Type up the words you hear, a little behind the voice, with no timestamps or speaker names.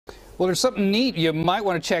Well, there's something neat you might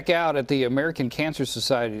want to check out at the American Cancer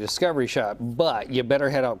Society Discovery Shop, but you better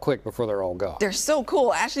head out quick before they're all gone. They're so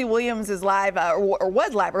cool. Ashley Williams is live, or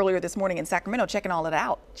was live earlier this morning in Sacramento, checking all of it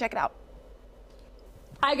out. Check it out.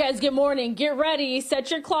 Hi guys, good morning. Get ready,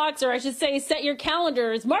 set your clocks, or I should say set your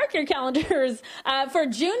calendars, mark your calendars for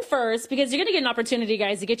June 1st, because you're going to get an opportunity,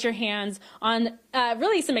 guys, to get your hands on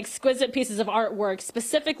really some exquisite pieces of artwork,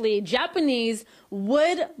 specifically Japanese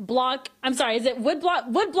woodblock, I'm sorry, is it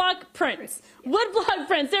woodblock prints? Woodblock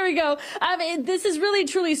prints, there we go. This is really,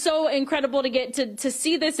 truly so incredible to get to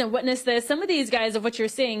see this and witness this. Some of these guys of what you're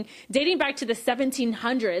seeing dating back to the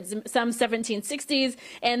 1700s, some 1760s,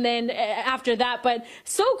 and then after that, but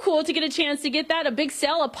so cool to get a chance to get that. A big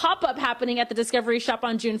sale, a pop-up happening at the Discovery Shop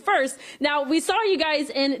on June 1st. Now, we saw you guys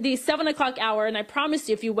in the 7 o'clock hour, and I promised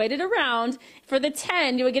you if you waited around for the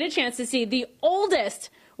 10, you would get a chance to see the oldest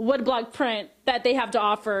woodblock print that they have to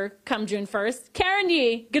offer come June 1st. Karen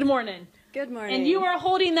Yee, good morning. Good morning. And you are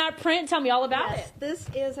holding that print. Tell me all about Yes, it. this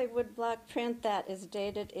is a woodblock print that is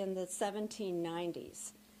dated in the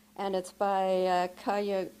 1790s, and it's by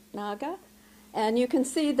Kayanaga. And you can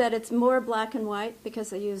see that it's more black and white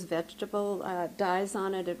because they use vegetable dyes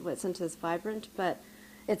on it. It wasn't as vibrant, but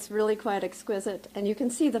it's really quite exquisite. And you can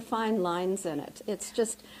see the fine lines in it. It's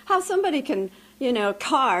just how somebody can, you know,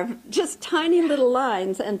 carve just tiny little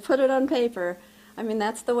lines and put it on paper. I mean,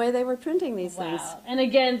 that's the way they were printing these things. And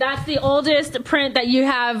again, that's the oldest print that you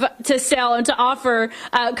have to sell and to offer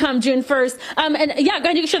come June 1st. And yeah, go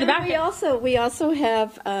ahead, you can show the back. We also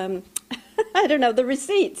have I don't know, the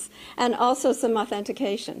receipts, and also some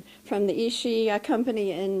authentication from the Ishii company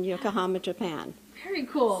in Yokohama, Japan. Very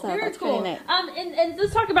cool. So very cool. pretty neat. And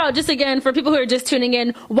let's talk about, just again, for people who are just tuning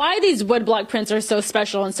in, why these woodblock prints are so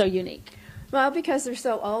special and so unique. Well, because they're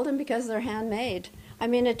so old and because they're handmade. I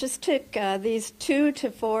mean, it just took these 2 to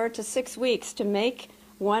 4 to 6 weeks to make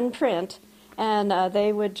one print, and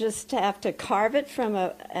they would just have to carve it from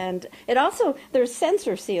and it also, there's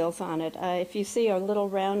sensor seals on it. If you see a little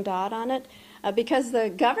round dot on it, because the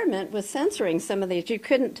government was censoring some of these. You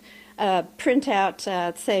couldn't print out,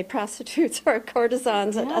 say, prostitutes or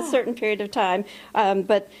courtesans at a certain period of time,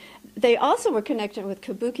 but they also were connected with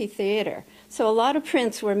kabuki theater. So a lot of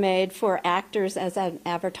prints were made for actors as an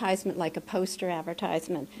advertisement, like a poster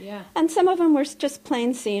advertisement. Yeah. And some of them were just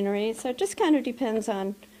plain scenery, so it just kind of depends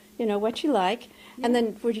on, you know, what you like. And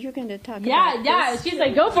then, were you going to talk about this? She's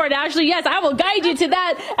like, go for it, Ashley. Yes, I will guide you to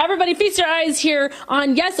that. Everybody feast your eyes here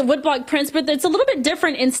on, yes, woodblock prints, but it's a little bit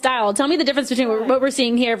different in style. Tell me the difference between what we're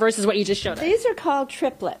seeing here versus what you just showed us. These are called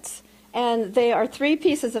triplets. And they are 3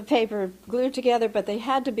 pieces of paper glued together, but they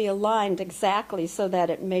had to be aligned exactly so that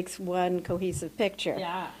it makes one cohesive picture.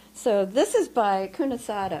 Yeah. So this is by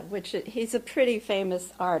Kunisada, which he's a pretty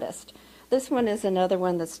famous artist. This one is another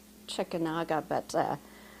one that's Chikanaga, but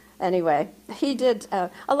anyway, he did.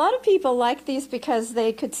 A lot of people like these because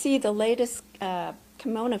they could see the latest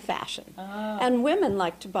kimono fashion. And women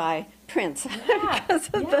like to buy prints because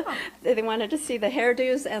they wanted to see the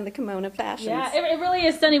hairdos and the kimono fashions. Yeah, it really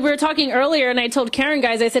is stunning. We were talking earlier, and I told Karen,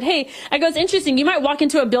 guys, I said, hey, I go, it's interesting. You might walk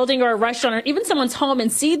into a building or a restaurant or even someone's home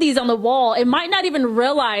and see these on the wall. It might not even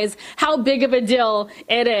realize how big of a deal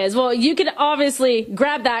it is. Well, you could obviously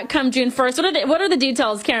grab that come June 1st. What are the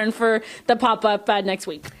details, Karen, for the pop-up next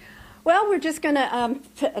week? Well, we're just going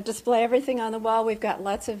to display everything on the wall. We've got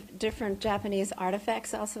lots of different Japanese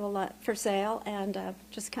artifacts also a lot for sale, and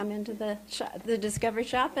just come into the Discovery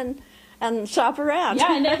Shop and shop around.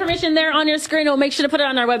 Yeah, and the information there on your screen. We'll make sure to put it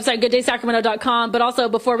on our website, gooddaysacramento.com. But also,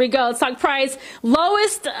 before we go, let's talk price.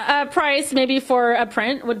 Lowest price maybe for a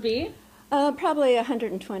print would be? Probably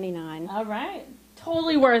 $129. All right.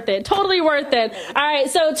 Totally worth it. Totally worth it. All right.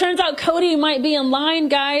 So it turns out Cody might be in line,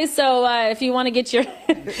 guys. So if you want to get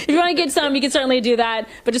if you want to get some, you can certainly do that.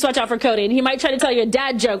 But just watch out for Cody, and he might try to tell you a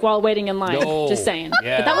dad joke while waiting in line. No. Just saying.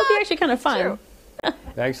 Yeah. But that would be actually kind of fun.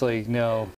 Actually, no.